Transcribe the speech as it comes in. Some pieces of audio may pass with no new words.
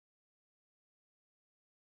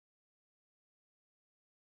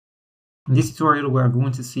In this tutorial, we are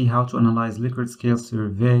going to see how to analyze Likert scale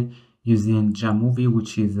survey using JAMOVI,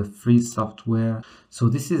 which is a free software. So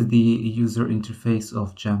this is the user interface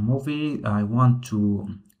of JAMOVI. I want to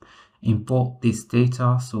import this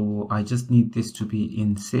data, so I just need this to be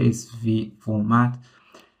in CSV format.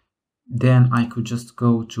 Then I could just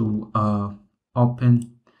go to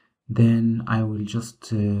open. Then I will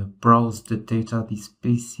just browse the data, this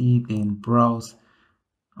PC, then browse.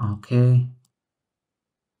 Okay.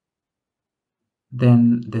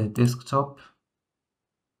 Then the desktop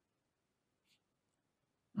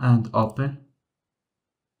and open.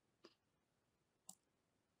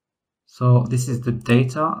 So this is the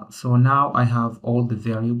data. So now I have all the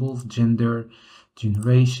variables: gender,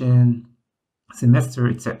 generation, semester,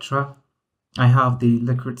 etc. I have the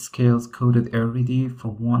Likert scales coded already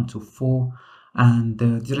from 1 to 4, and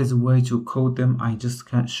there is a way to code them. I just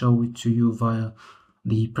can't show it to you via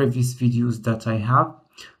the previous videos that I have.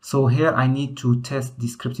 So here I need to test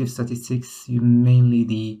descriptive statistics, mainly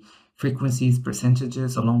the frequencies,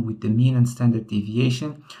 percentages, along with the mean and standard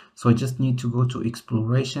deviation. So I just need to go to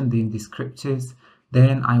exploration, then descriptives.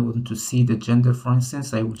 Then I want to see the gender, for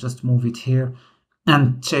instance. I will just move it here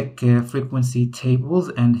and check frequency tables,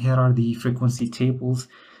 and here are the frequency tables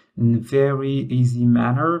in a very easy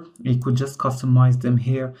manner. You could just customize them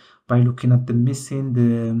here by looking at the missing,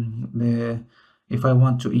 if I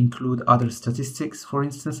want to include other statistics, for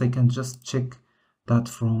instance, I can just check that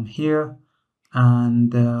from here,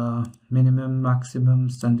 and minimum, maximum,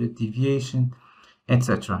 standard deviation,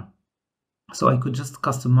 etc. So I could just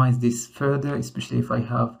customize this further, especially if I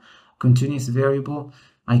have continuous variable.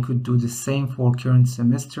 I could do the same for current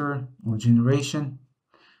semester or generation.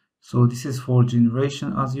 So this is for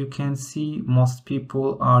generation. As you can see, most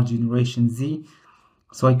people are generation Z.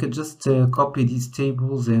 So I could just copy these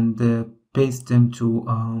tables and paste them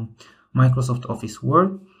to Microsoft Office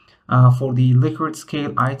Word. For the Likert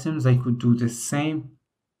scale items, I could do the same.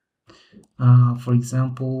 For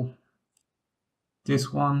example,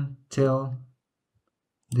 this one, tell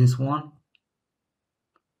this one.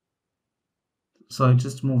 So I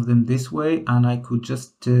just move them this way, and I could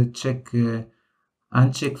just check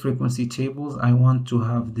uncheck frequency tables. I want to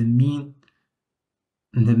have the mean,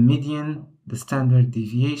 the median, the standard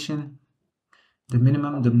deviation, the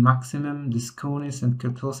minimum, the maximum, the skewness, and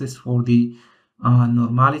kurtosis for the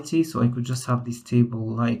normality. So I could just have this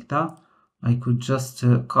table like that. I could just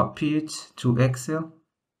copy it to Excel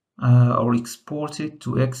or export it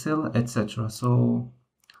to Excel, etc. So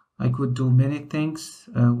I could do many things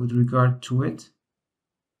with regard to it.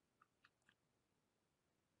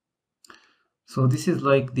 So this is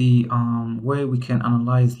like the way we can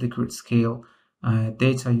analyze Likert scale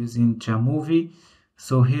data using JAMOVI.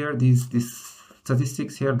 So here, these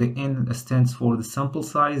statistics here, the N stands for the sample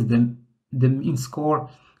size, then the mean score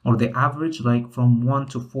or the average, like from 1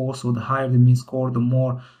 to 4. So the higher the mean score, the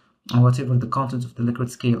more whatever the content of the Likert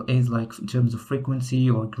scale is, like in terms of frequency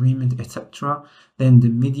or agreement, etc. Then the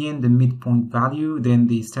median, the midpoint value, then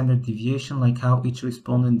the standard deviation, like how each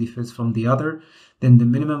respondent differs from the other, then the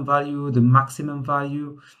minimum value, the maximum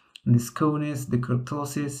value, the skewness, the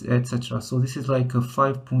kurtosis, etc. So this is like a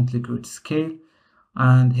 5-point Likert scale,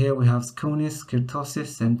 and here we have skewness,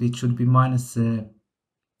 kurtosis, and it should be minus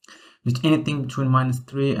with anything between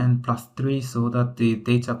 -3 and +3, so that the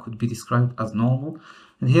data could be described as normal.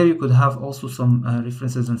 And here you could have also some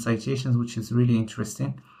references and citations, which is really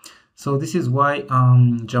interesting. So this is why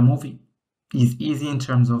JAMOVI is easy in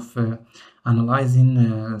terms of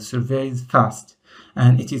analyzing surveys fast,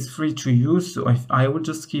 and it is free to use. So I will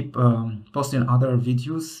just keep posting other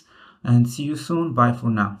videos, and see you soon. Bye for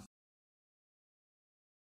now.